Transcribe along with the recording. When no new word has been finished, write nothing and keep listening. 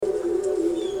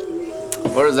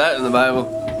Where is that in the Bible?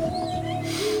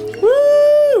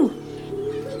 Woo!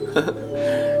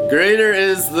 Greater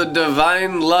is the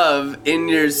divine love in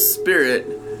your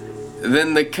spirit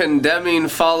than the condemning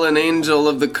fallen angel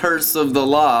of the curse of the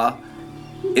law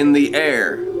in the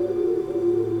air,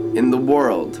 in the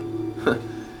world.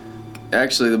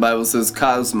 Actually, the Bible says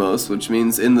cosmos, which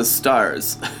means in the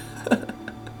stars.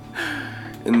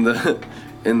 in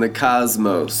the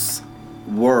cosmos,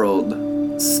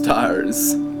 world,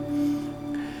 stars.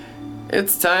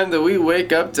 It's time that we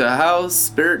wake up to how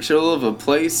spiritual of a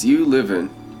place you live in.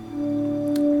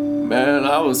 Man,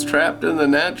 I was trapped in the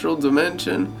natural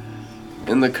dimension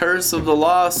in the curse of the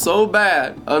law so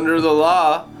bad under the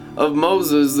law of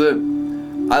Moses that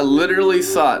I literally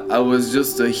thought I was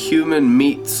just a human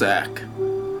meat sack.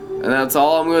 And that's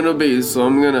all I'm going to be. So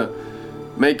I'm going to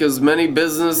make as many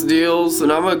business deals.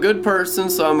 And I'm a good person,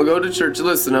 so I'm going to go to church.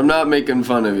 Listen, I'm not making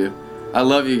fun of you. I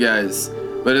love you guys.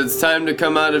 But it's time to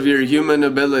come out of your human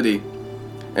ability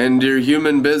and your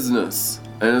human business.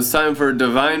 And it's time for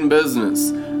divine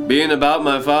business. Being about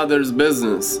my Father's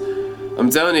business.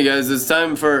 I'm telling you guys, it's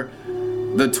time for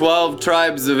the 12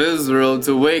 tribes of Israel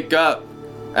to wake up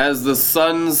as the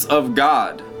sons of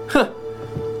God.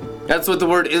 That's what the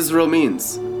word Israel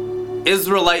means.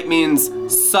 Israelite means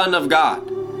son of God.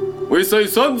 We say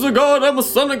sons of God, I'm a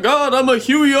son of God, I'm a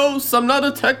Huios, I'm not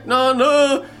a Technon.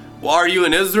 Well, are you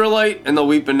an Israelite? And they'll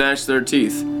weep and gnash their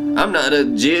teeth. I'm not a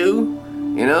Jew.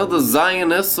 You know, the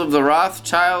Zionists of the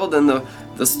Rothschild and the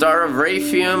Star of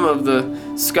Raphaim of the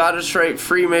Scottish Rite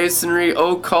Freemasonry,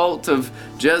 occult of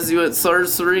Jesuit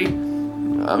sorcery.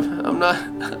 I'm not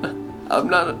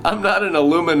an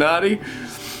Illuminati.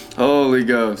 Holy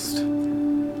Ghost.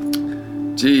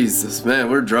 Jesus, man,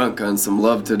 we're drunk on some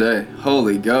love today.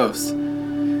 Holy Ghost.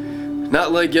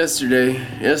 Not like yesterday.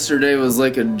 Yesterday was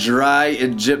like a dry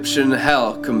Egyptian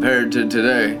hell compared to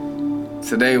today.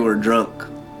 Today we're drunk.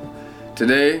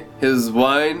 Today, his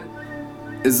wine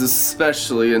is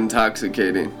especially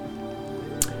intoxicating.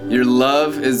 Your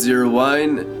love is your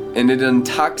wine, and it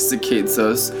intoxicates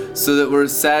us so that we're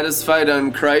satisfied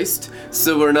on Christ,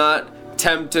 so we're not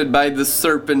tempted by the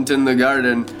serpent in the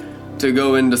garden to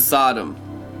go into Sodom,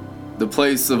 the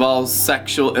place of all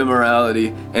sexual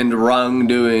immorality and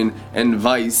wrongdoing and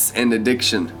vice and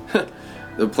addiction,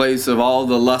 the place of all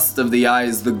the lust of the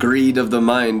eyes, the greed of the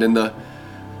mind, and the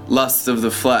lust of the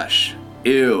flesh.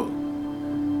 Ew.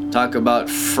 Talk about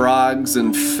frogs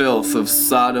and filth of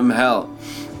Sodom hell.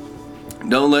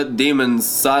 Don't let demons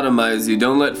sodomize you.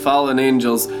 Don't let fallen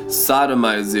angels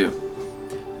sodomize you.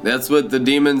 That's what the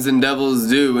demons and devils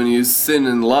do when you sin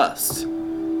and lust.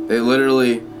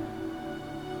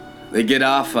 They get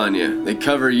off on you. They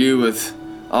cover you with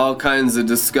all kinds of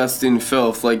disgusting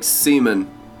filth like semen.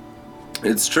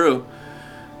 It's true.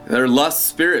 They're lust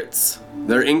spirits.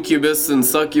 They're incubus and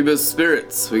succubus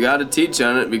spirits. We got to teach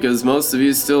on it because most of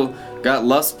you still got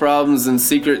lust problems and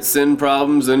secret sin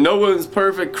problems, and no one's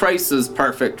perfect. Christ is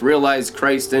perfect. Realize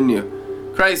Christ in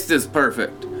you. Christ is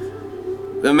perfect.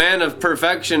 The man of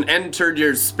perfection entered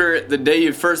your spirit the day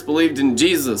you first believed in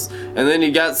Jesus, and then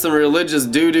you got some religious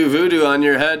doo-doo voodoo on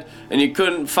your head, and you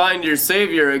couldn't find your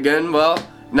Savior again. Well,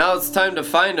 now it's time to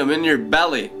find him in your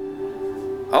belly.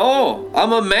 Oh,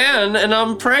 I'm a man and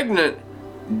I'm pregnant.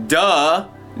 Duh.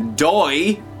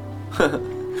 Doy.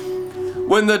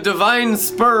 When the divine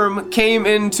sperm came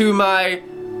into my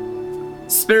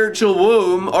spiritual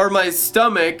womb or my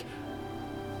stomach,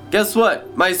 guess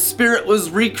what? My spirit was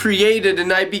recreated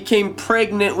and I became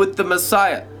pregnant with the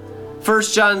Messiah. 1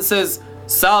 John says,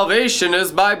 salvation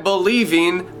is by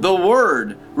believing the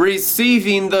word,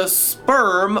 receiving the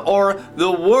sperm or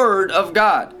the word of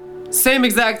God. Same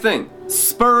exact thing.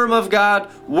 Sperm of God,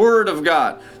 word of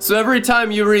God. So every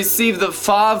time you receive the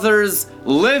Father's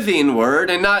living word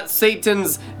and not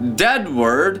Satan's dead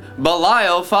word,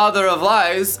 Belial, father of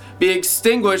lies, be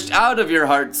extinguished out of your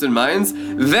hearts and minds,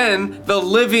 then the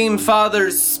living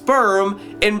Father's sperm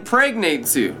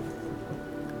impregnates you.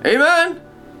 Amen?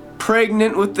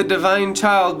 Pregnant with the divine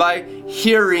child by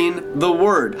hearing the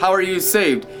word. How are you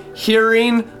saved?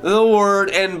 Hearing the word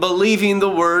and believing the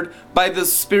word by the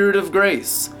Spirit of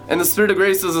grace. And the Spirit of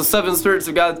grace is the 7 spirits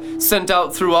of God sent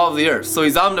out through all of the earth. So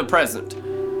he's omnipresent.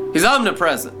 He's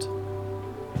omnipresent.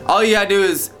 All you gotta do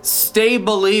is stay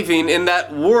believing in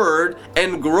that word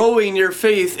and growing your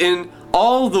faith in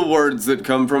all the words that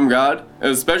come from God,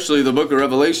 especially the book of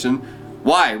Revelation.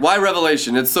 Why? Why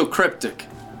Revelation? It's so cryptic.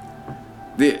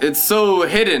 It's so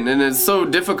hidden and it's so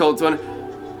difficult to understand.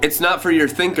 It's not for your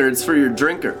thinker, it's for your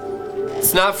drinker.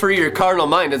 It's not for your carnal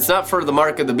mind. It's not for the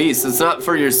mark of the beast. It's not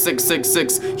for your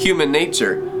 666 human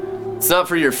nature. It's not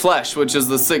for your flesh, which is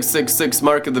the 666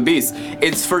 mark of the beast.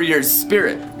 It's for your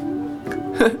spirit.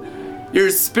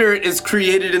 Your spirit is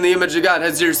created in the image of God.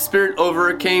 Has your spirit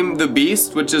overcame the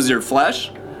beast, which is your flesh?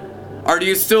 Or do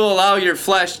you still allow your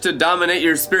flesh to dominate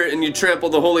your spirit and you trample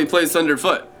the holy place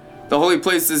underfoot? The holy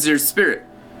place is your spirit.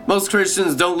 Most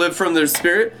Christians don't live from their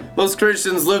spirit. Most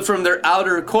Christians live from their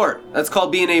outer court. That's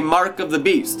called being a mark of the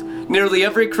beast. Nearly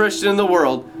every Christian in the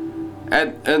world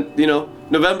at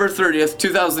November 30th,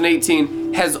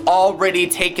 2018 has already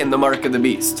taken the mark of the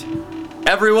beast.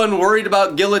 Everyone worried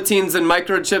about guillotines and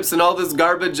microchips and all this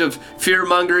garbage of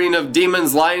fear-mongering of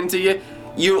demons lying to you.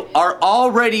 You are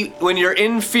already, when you're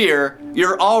in fear,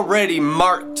 you're already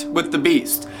marked with the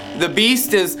beast. The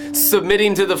beast is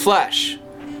submitting to the flesh.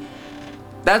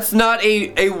 That's not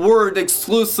a word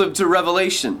exclusive to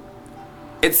Revelation.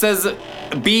 It says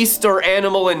beast or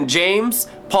animal in James.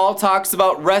 Paul talks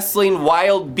about wrestling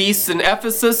wild beasts in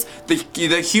Ephesus,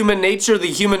 the human nature, the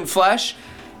human flesh.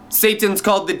 Satan's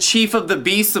called the chief of the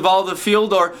beasts of all the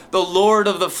field, or the lord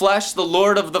of the flesh, the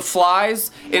lord of the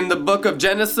flies in the book of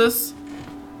Genesis.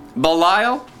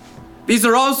 Belial. These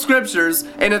are all scriptures,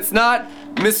 and it's not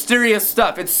mysterious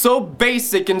stuff. It's so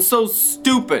basic and so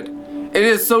stupid. It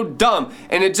is so dumb,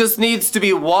 and it just needs to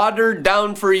be watered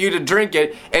down for you to drink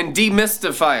it and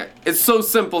demystify it. It's so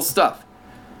simple stuff.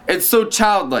 It's so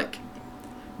childlike.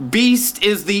 Beast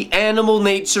is the animal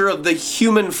nature of the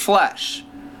human flesh.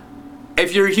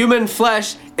 If your human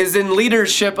flesh is in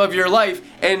leadership of your life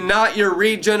and not your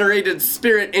regenerated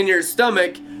spirit in your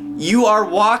stomach, you are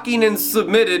walking and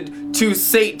submitted to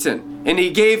Satan. And he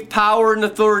gave power and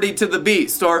authority to the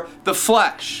beast, or the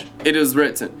flesh, it is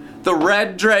written. The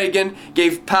red dragon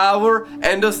gave power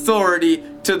and authority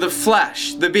to the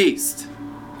flesh, the beast.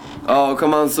 Oh,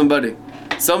 come on, somebody.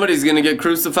 Somebody's going to get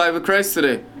crucified with Christ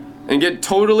today and get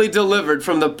totally delivered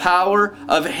from the power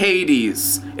of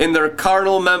Hades in their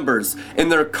carnal members, in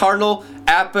their carnal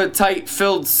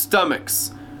appetite-filled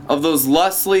stomachs, of those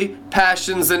lustly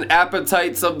passions and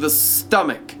appetites of the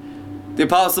stomach. The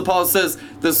Apostle Paul says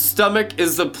the stomach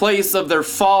is the place of their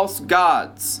false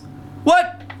gods.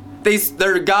 What?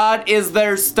 Their God is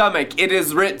their stomach. It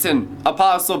is written.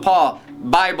 Apostle Paul,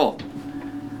 Bible.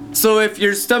 So if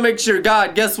your stomach's your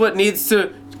God, guess what needs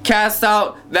to cast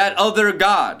out that other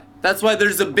God? That's why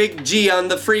there's a big G on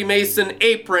the Freemason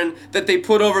apron that they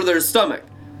put over their stomach,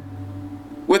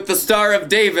 with the Star of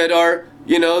David, or,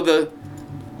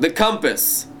 the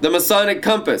compass, the Masonic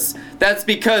compass. That's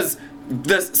because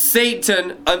the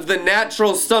Satan of the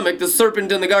natural stomach, the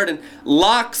serpent in the garden,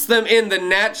 locks them in the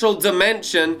natural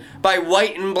dimension by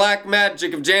white and black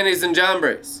magic of Jannes and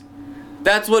Jambres.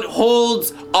 That's what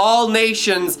holds all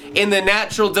nations in the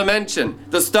natural dimension,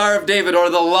 the Star of David,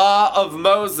 or the Law of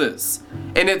Moses.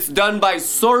 And it's done by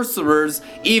sorcerers,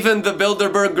 even the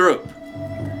Bilderberg Group.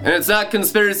 And it's not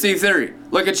conspiracy theory.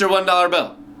 Look at your $1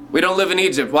 bill. We don't live in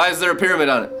Egypt. Why is there a pyramid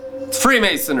on it? It's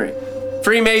Freemasonry.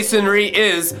 Freemasonry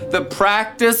is the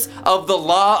practice of the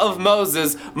law of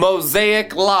Moses,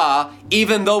 Mosaic law,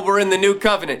 even though we're in the new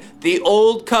covenant. The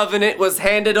old covenant was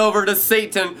handed over to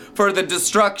Satan for the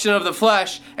destruction of the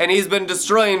flesh, and he's been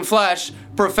destroying flesh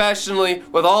professionally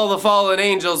with all the fallen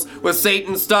angels, with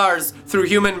Satan's stars through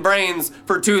human brains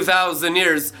for 2,000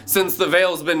 years since the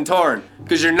veil's been torn,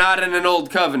 because you're not in an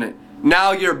old covenant.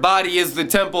 Now your body is the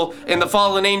temple, and the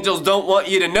fallen angels don't want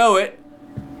you to know it.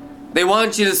 They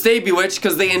want you to stay bewitched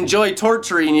because they enjoy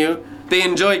torturing you. They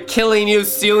enjoy killing you,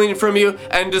 stealing from you,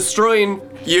 and destroying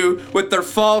you with their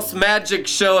false magic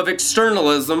show of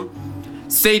externalism.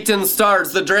 Satan's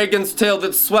stars, the dragon's tail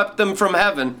that swept them from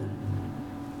heaven.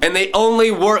 And they only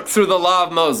work through the law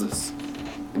of Moses.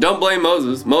 Don't blame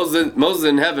Moses. Moses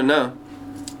in heaven now.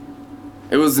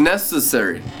 It was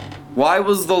necessary. Why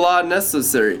was the law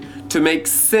necessary? To make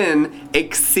sin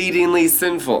exceedingly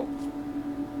sinful.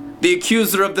 The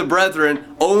accuser of the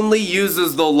brethren only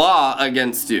uses the law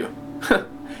against you.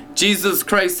 Jesus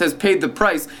Christ has paid the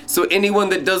price, so anyone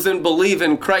that doesn't believe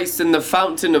in Christ and the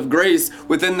fountain of grace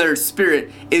within their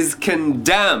spirit is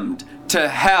condemned to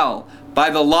hell by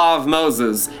the law of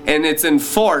Moses, and it's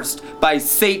enforced by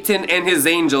Satan and his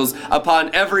angels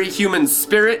upon every human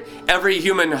spirit, every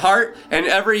human heart, and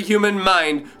every human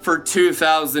mind for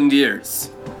 2,000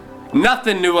 years.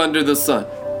 Nothing new under the sun.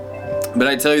 But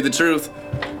I tell you the truth,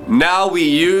 now we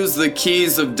use the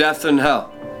keys of death and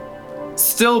hell.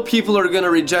 Still, people are going to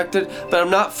reject it, but I'm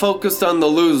not focused on the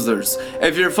losers.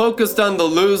 If you're focused on the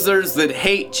losers that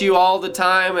hate you all the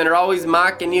time and are always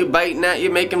mocking you, biting at you,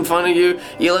 making fun of you,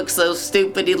 you look so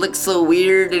stupid, you look so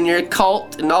weird, and you're a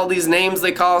cult, and all these names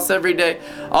they call us every day,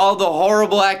 all the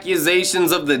horrible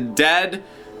accusations of the dead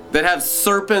that have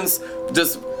serpents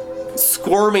just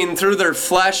squirming through their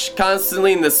flesh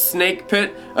constantly in the snake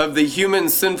pit of the human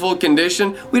sinful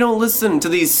condition. We don't listen to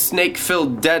these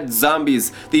snake-filled dead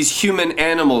zombies, these human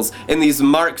animals, and these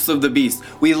marks of the beast.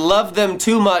 We love them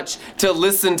too much to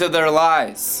listen to their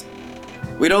lies.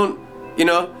 We don't,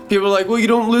 people are like, well, you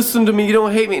don't listen to me, you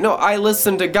don't hate me. No, I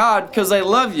listen to God because I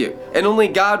love you. And only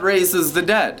God raises the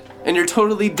dead. And you're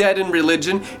totally dead in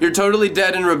religion. You're totally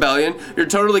dead in rebellion. You're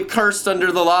totally cursed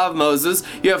under the law of Moses.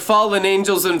 You have fallen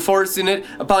angels enforcing it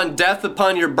upon death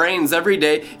upon your brains every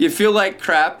day. You feel like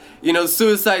crap.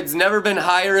 Suicide's never been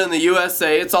higher in the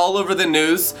USA. It's all over the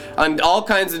news on all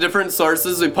kinds of different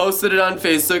sources. We posted it on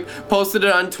Facebook, posted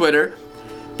it on Twitter,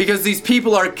 because these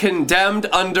people are condemned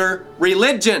under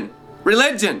religion.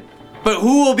 Religion. But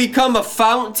who will become a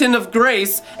fountain of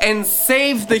grace and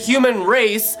save the human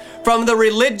race from the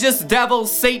religious devil,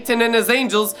 Satan and his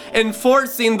angels,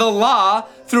 enforcing the law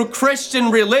through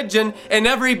Christian religion in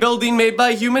every building made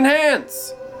by human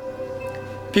hands?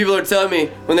 People are telling me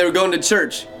when they were going to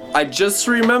church, I just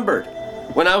remembered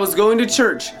when I was going to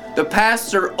church, the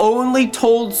pastor only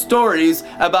told stories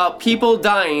about people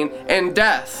dying and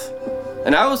death.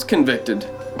 And I was convicted.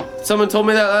 Someone told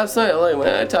me that last night. I'm like,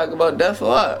 man, I talk about death a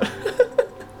lot.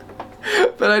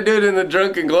 But I do it in the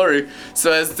drunken glory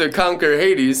so as to conquer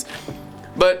Hades.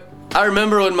 But I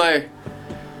remember when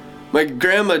my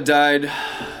grandma died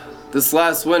this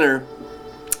last winter,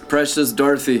 Precious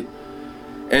Dorothy.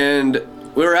 And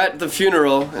we were at the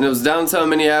funeral, and it was downtown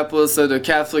Minneapolis at a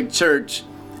Catholic church.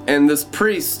 And this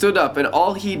priest stood up, and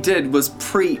all he did was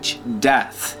preach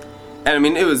death. And I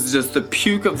mean, it was just the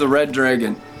puke of the red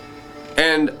dragon.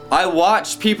 And I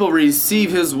watched people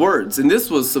receive his words. And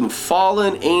this was some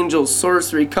fallen angel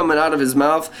sorcery coming out of his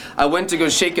mouth. I went to go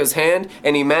shake his hand,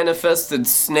 and he manifested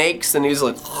snakes. And he's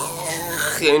like,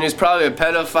 and he's probably a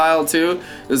pedophile too.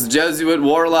 This Jesuit,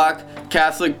 warlock,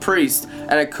 Catholic priest.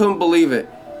 And I couldn't believe it.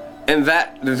 And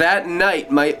that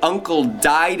night, my uncle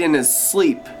died in his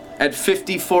sleep at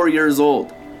 54 years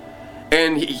old.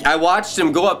 And I watched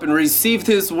him go up and receive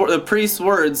the priest's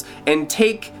words and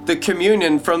take the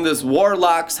communion from this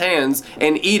warlock's hands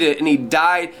and eat it, and he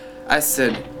died. I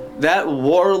said, that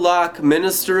warlock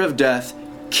minister of death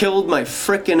killed my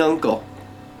frickin' uncle.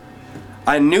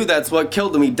 I knew that's what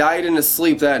killed him. He died in his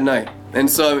sleep that night. And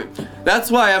so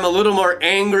that's why I'm a little more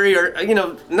angry, or,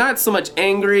 not so much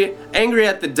angry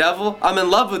at the devil. I'm in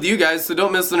love with you guys, so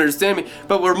don't misunderstand me.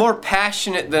 But we're more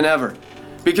passionate than ever.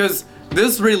 Because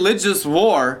this religious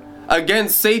war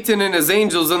against Satan and his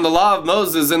angels and the law of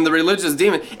Moses and the religious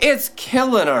demon, it's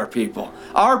killing our people.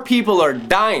 Our people are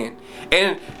dying.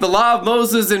 And the law of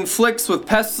Moses inflicts with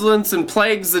pestilence and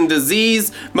plagues and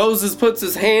disease. Moses puts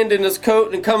his hand in his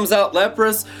coat and comes out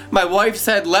leprous. My wife's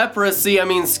had leprosy,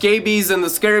 scabies and the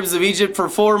scarabs of Egypt for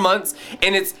 4 months.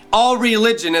 And it's all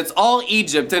religion, it's all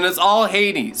Egypt, and it's all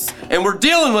Hades. And we're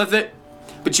dealing with it.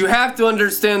 But you have to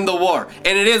understand the war.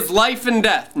 And it is life and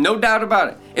death. No doubt about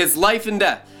it. It's life and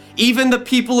death. Even the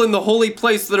people in the holy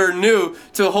place that are new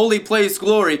to holy place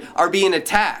glory are being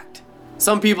attacked.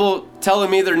 Some people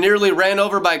telling me they're nearly ran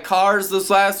over by cars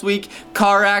this last week.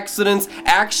 Car accidents,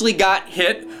 actually got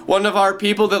hit. One of our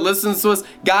people that listens to us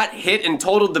got hit and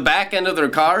totaled the back end of their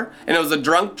car. And it was a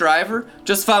drunk driver.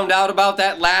 Just found out about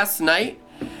that last night.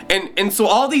 And so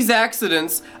all these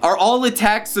accidents are all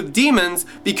attacks of demons,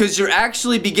 because you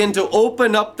actually begin to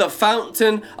open up the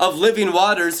fountain of living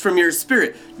waters from your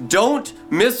spirit. Don't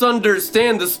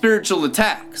misunderstand the spiritual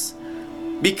attacks.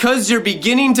 Because you're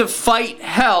beginning to fight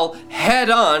hell head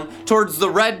on towards the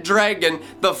red dragon,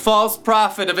 the false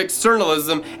prophet of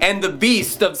externalism, and the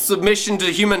beast of submission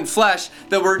to human flesh,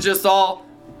 that we're just all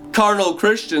carnal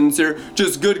Christians here,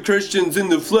 just good Christians in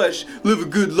the flesh, live a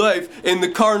good life, and the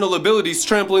carnal abilities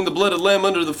trampling the blood of lamb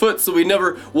under the foot, so we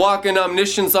never walk in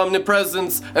omniscience,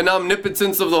 omnipresence, and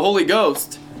omnipotence of the Holy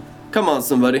Ghost. Come on,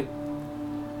 somebody.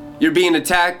 You're being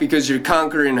attacked because you're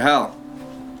conquering hell.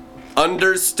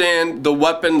 Understand the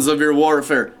weapons of your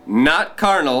warfare. Not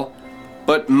carnal,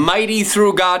 but mighty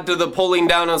through God to the pulling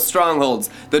down of strongholds,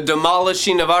 the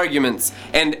demolishing of arguments,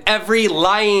 and every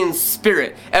lying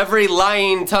spirit, every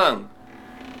lying tongue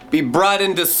be brought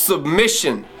into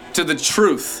submission to the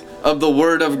truth of the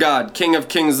Word of God, King of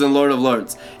kings and Lord of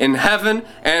lords, in heaven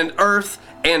and earth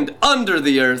and under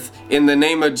the earth, in the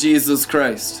name of Jesus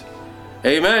Christ.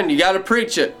 Amen. You got to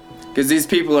preach it, because these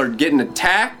people are getting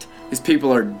attacked, these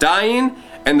people are dying,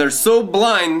 and they're so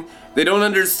blind they don't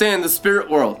understand the spirit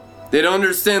world. They don't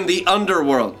understand the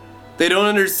underworld. They don't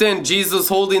understand Jesus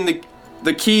holding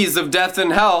the keys of death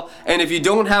and hell. And if you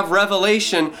don't have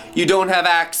revelation, you don't have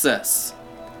access.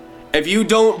 If you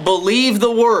don't believe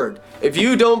the Word, if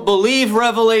you don't believe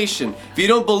Revelation, if you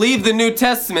don't believe the New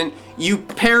Testament, you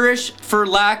perish for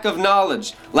lack of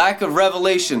knowledge, lack of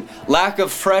revelation, lack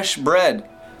of fresh bread,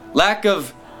 lack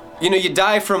of, you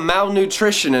die from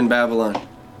malnutrition in Babylon.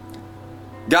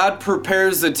 God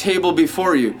prepares a table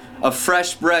before you of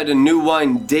fresh bread and new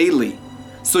wine daily.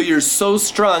 So you're so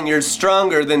strong, you're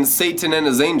stronger than Satan and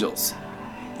his angels.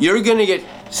 You're going to get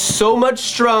so much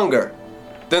stronger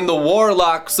than the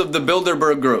warlocks of the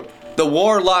Bilderberg Group, the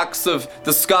warlocks of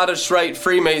the Scottish Rite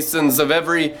Freemasons of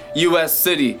every U.S.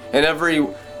 city and every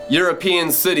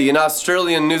European city and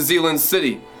Australian, New Zealand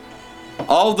city.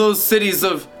 All those cities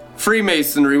of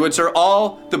Freemasonry, which are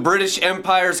all the British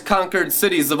Empire's conquered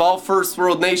cities of all first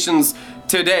world nations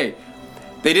today.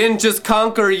 They didn't just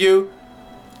conquer you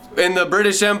in the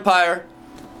British Empire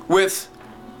with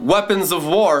weapons of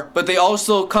war, but they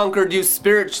also conquered you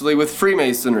spiritually with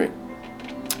Freemasonry.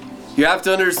 You have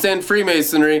to understand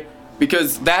Freemasonry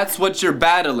because that's what you're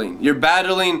battling. You're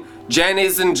battling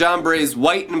Jannes and Jambres'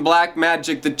 white and black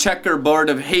magic, the checkerboard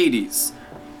of Hades.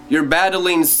 You're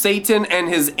battling Satan and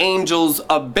his angels'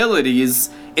 abilities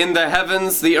in the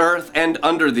heavens, the earth, and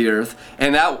under the earth.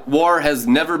 And that war has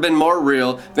never been more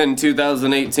real than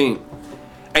 2018.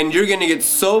 And you're going to get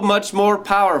so much more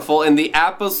powerful in the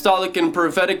apostolic and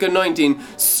prophetic anointing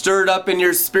stirred up in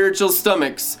your spiritual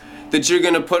stomachs that you're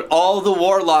going to put all the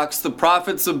warlocks, the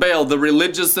prophets of Baal, the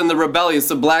religious and the rebellious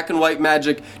of black and white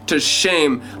magic to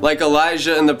shame like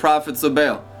Elijah and the prophets of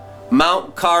Baal.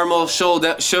 Mount Carmel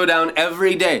showdown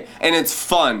every day, and it's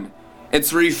fun.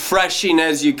 It's refreshing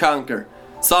as you conquer.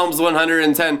 Psalms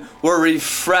 110, we're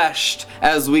refreshed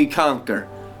as we conquer.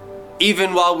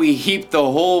 Even while we heap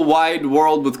the whole wide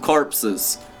world with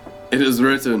corpses. It is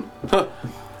written.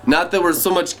 Not that we're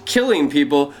so much killing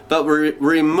people, but we're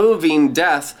removing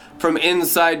death from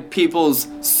inside people's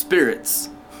spirits.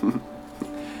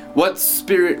 What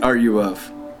spirit are you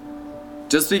of?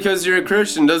 Just because you're a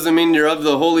Christian doesn't mean you're of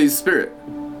the Holy Spirit.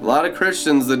 A lot of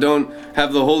Christians that don't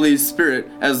have the Holy Spirit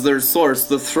as their source,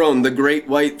 the throne, the great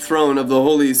white throne of the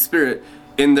Holy Spirit,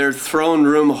 in their throne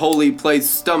room holy place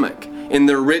stomach, in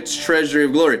their rich treasury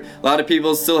of glory. A lot of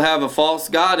people still have a false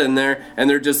God in there, and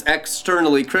they're just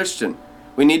externally Christian.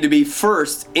 We need to be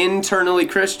first internally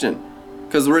Christian,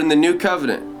 because we're in the new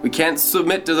covenant. We can't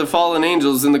submit to the fallen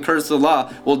angels in the curse of the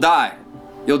law. We'll die.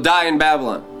 You'll die in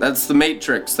Babylon. That's the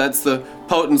matrix. That's the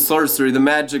potent sorcery, the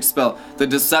magic spell, the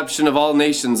deception of all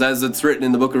nations, as it's written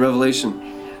in the book of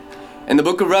Revelation. In the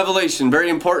book of Revelation, very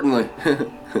importantly,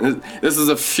 this is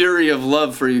a fury of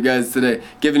love for you guys today,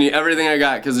 giving you everything I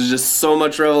got, because there's just so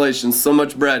much revelation, so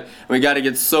much bread, and we got to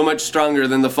get so much stronger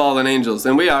than the fallen angels.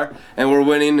 And we are, and we're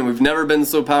winning, and we've never been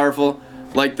so powerful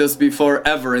like this before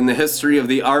ever in the history of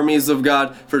the armies of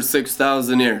God for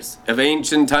 6,000 years. Of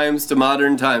ancient times to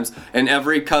modern times, and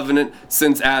every covenant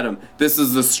since Adam. This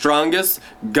is the strongest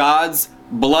God's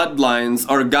bloodlines,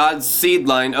 or God's seed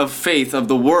line of faith of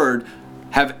the Word,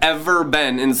 have ever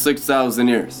been in 6,000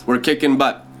 years. We're kicking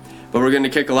butt. But we're going to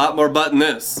kick a lot more butt than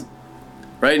this.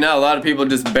 Right now, a lot of people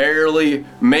just barely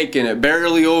making it,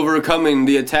 barely overcoming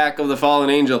the attack of the fallen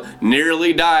angel.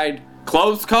 Nearly died,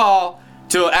 close call,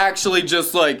 to actually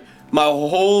just like, my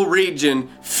whole region,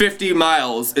 50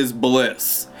 miles is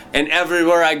bliss. And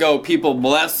everywhere I go, people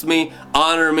bless me,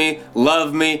 honor me,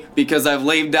 love me, because I've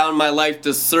laid down my life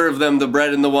to serve them the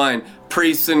bread and the wine.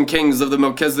 Priests and kings of the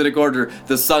Melchizedek order,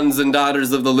 the sons and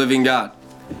daughters of the living God.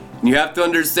 And you have to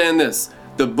understand this.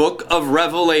 The book of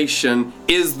Revelation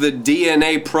is the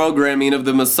DNA programming of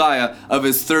the Messiah of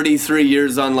his 33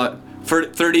 years on life, for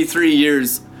 33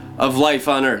 years of life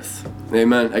on earth.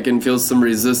 Amen. I can feel some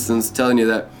resistance telling you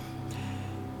that.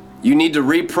 You need to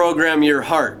reprogram your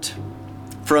heart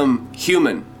from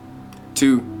human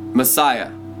to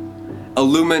Messiah,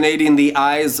 illuminating the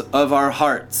eyes of our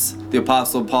hearts, the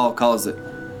Apostle Paul calls it.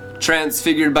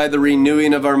 Transfigured by the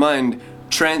renewing of our mind,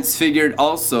 transfigured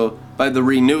also by the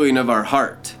renewing of our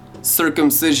heart.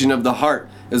 Circumcision of the heart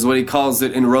is what he calls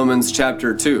it in Romans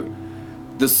chapter 2.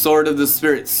 The sword of the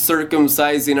Spirit,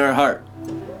 circumcising our heart.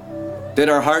 Did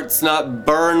our hearts not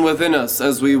burn within us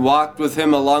as we walked with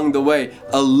him along the way,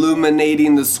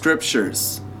 illuminating the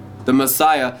scriptures? The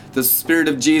Messiah, the Spirit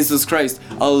of Jesus Christ,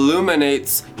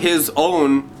 illuminates his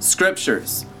own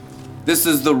scriptures. This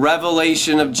is the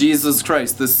revelation of Jesus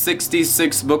Christ, the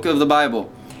 66th book of the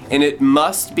Bible. And it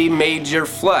must be made your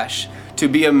flesh to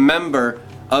be a member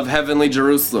of heavenly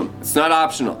Jerusalem. It's not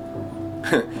optional.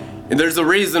 And there's a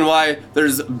reason why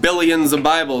there's billions of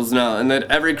Bibles now, and that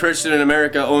every Christian in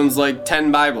America owns like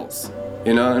 10 Bibles.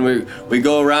 You know, and we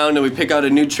go around and we pick out a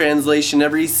new translation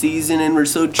every season, and we're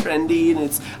so trendy, and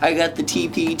it's, I got the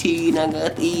TPT and I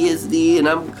got the ESV, and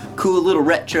I'm cool little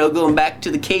retro going back to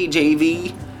the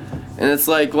KJV. And it's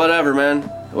like, whatever, man.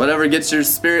 Whatever gets your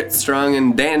spirit strong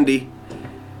and dandy.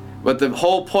 But the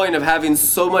whole point of having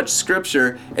so much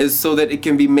scripture is so that it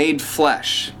can be made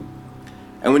flesh.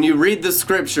 And when you read the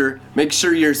scripture, make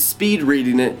sure you're speed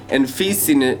reading it and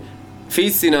feasting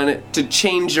on it to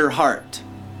change your heart.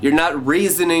 You're not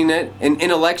reasoning it and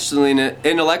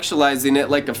intellectualizing it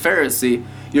like a Pharisee.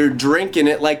 You're drinking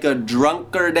it like a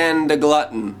drunkard and a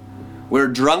glutton. We're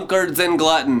drunkards and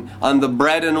glutton on the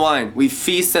bread and wine. We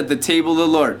feast at the table of the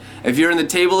Lord. If you're in the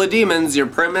table of demons, you're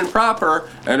prim and proper,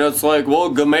 and it's like, well,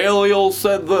 Gamaliel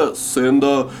said this, and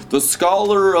the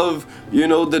scholar of,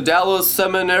 the Dallas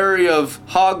Seminary of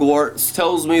Hogwarts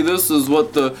tells me this is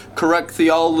what the correct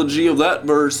theology of that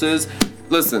verse is.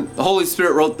 Listen, the Holy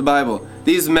Spirit wrote the Bible.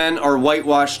 These men are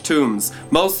whitewashed tombs.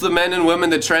 Most of the men and women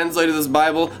that translated this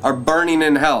Bible are burning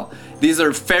in hell. These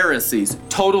are Pharisees,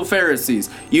 total Pharisees.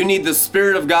 You need the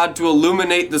Spirit of God to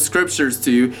illuminate the scriptures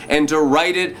to you and to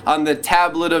write it on the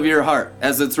tablet of your heart.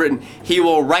 As it's written, He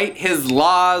will write His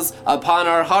laws upon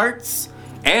our hearts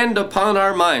and upon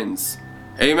our minds.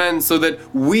 Amen. So that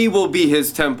we will be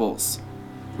His temples.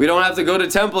 We don't have to go to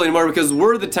temple anymore because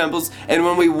we're the temples. And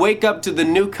when we wake up to the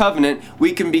new covenant,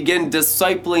 we can begin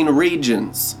discipling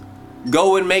regions.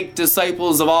 Go and make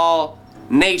disciples of all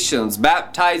nations,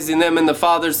 baptizing them in the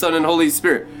Father, Son, and Holy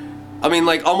Spirit. I mean,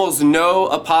 like, almost no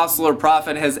apostle or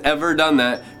prophet has ever done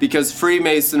that, because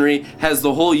Freemasonry has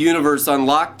the whole universe on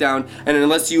lockdown, and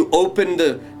unless you open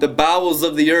the bowels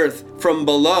of the earth from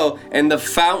below and the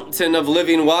fountain of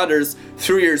living waters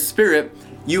through your spirit,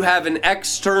 you have an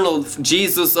external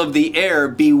Jesus of the air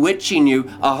bewitching you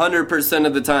 100%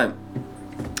 of the time.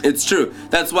 It's true.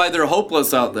 That's why they're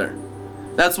hopeless out there.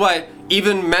 That's why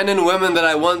even men and women that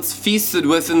I once feasted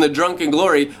with in the drunken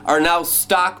glory are now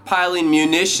stockpiling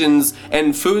munitions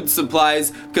and food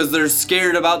supplies because they're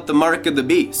scared about the mark of the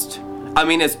beast. I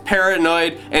mean, as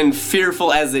paranoid and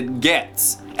fearful as it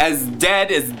gets. As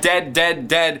dead in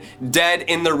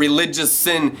the religious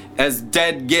sin as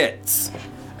dead gets.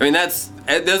 I mean,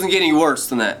 it doesn't get any worse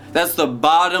than that. That's the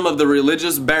bottom of the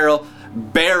religious barrel,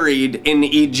 buried in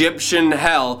Egyptian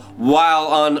hell while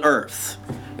on earth.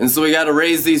 And so we got to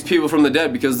raise these people from the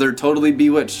dead because they're totally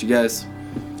bewitched, you guys.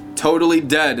 Totally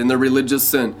dead in their religious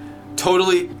sin.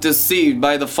 Totally deceived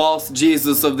by the false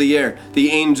Jesus of the air,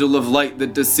 the angel of light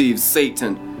that deceives,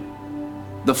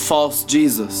 Satan. The false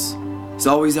Jesus. He's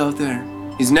always out there.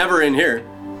 He's never in here.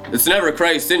 It's never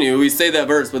Christ in you. We say that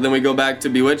verse, but then we go back to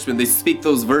bewitchment. They speak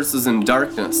those verses in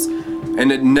darkness,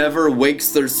 and it never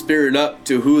wakes their spirit up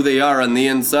to who they are on the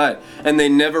inside, and they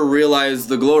never realize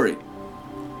the glory.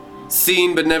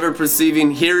 Seeing but never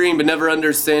perceiving, hearing but never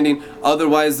understanding,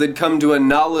 otherwise they'd come to a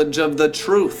knowledge of the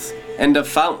truth, and a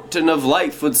fountain of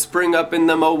life would spring up in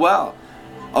them, O well.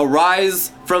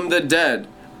 Arise from the dead,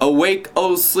 awake,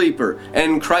 O sleeper,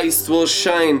 and Christ will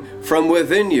shine from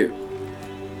within you.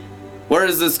 Where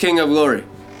is this King of Glory?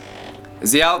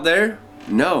 Is He out there?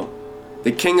 No.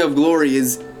 The King of Glory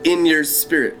is in your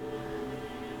spirit.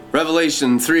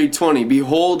 Revelation 3:20,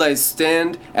 Behold, I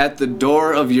stand at the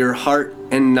door of your heart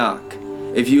and knock.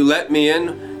 If you let me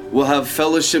in, we'll have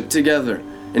fellowship together.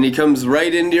 And He comes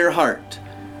right into your heart.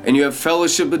 And you have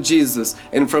fellowship with Jesus.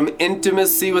 And from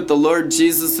intimacy with the Lord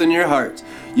Jesus in your heart,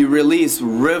 you release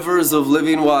rivers of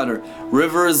living water,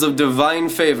 rivers of divine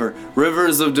favor,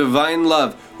 rivers of divine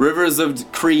love, rivers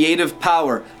of creative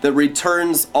power that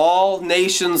returns all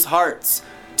nations' hearts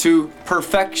to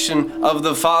perfection of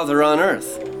the Father on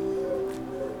earth.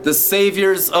 The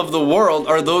saviors of the world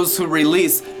are those who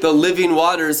release the living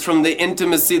waters from the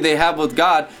intimacy they have with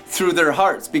God through their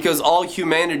hearts, because all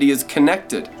humanity is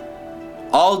connected.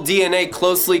 All DNA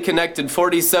closely connected,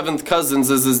 47th cousins,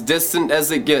 is as distant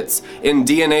as it gets in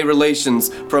DNA relations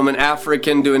from an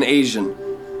African to an Asian.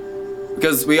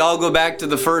 Because we all go back to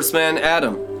the first man,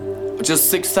 Adam, just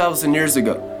 6,000 years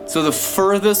ago. So the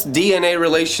furthest DNA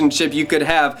relationship you could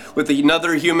have with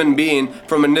another human being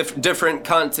from a different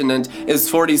continent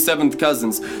is 47th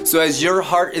cousins. So as your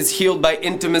heart is healed by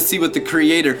intimacy with the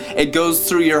Creator, it goes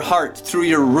through your heart, through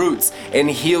your roots, and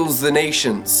heals the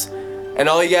nations. And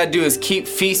all you gotta do is keep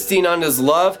feasting on His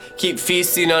love, keep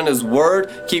feasting on His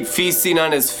word, keep feasting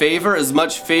on His favor, as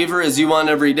much favor as you want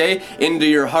every day into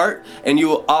your heart, and you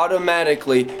will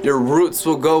automatically, your roots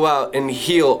will go out and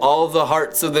heal all the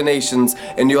hearts of the nations,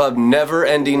 and you'll have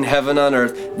never-ending heaven on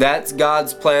earth. That's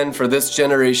God's plan for this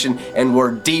generation, and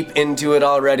we're deep into it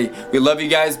already. We love you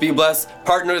guys. Be blessed.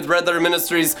 Partner with Red Letter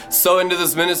Ministries. Sow into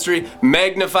this ministry.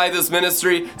 Magnify this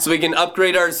ministry so we can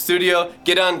upgrade our studio,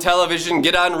 get on television,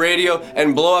 get on radio,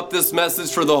 and blow up this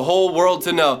message for the whole world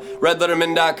to know.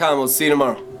 RedLetterman.com. We'll see you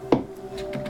tomorrow.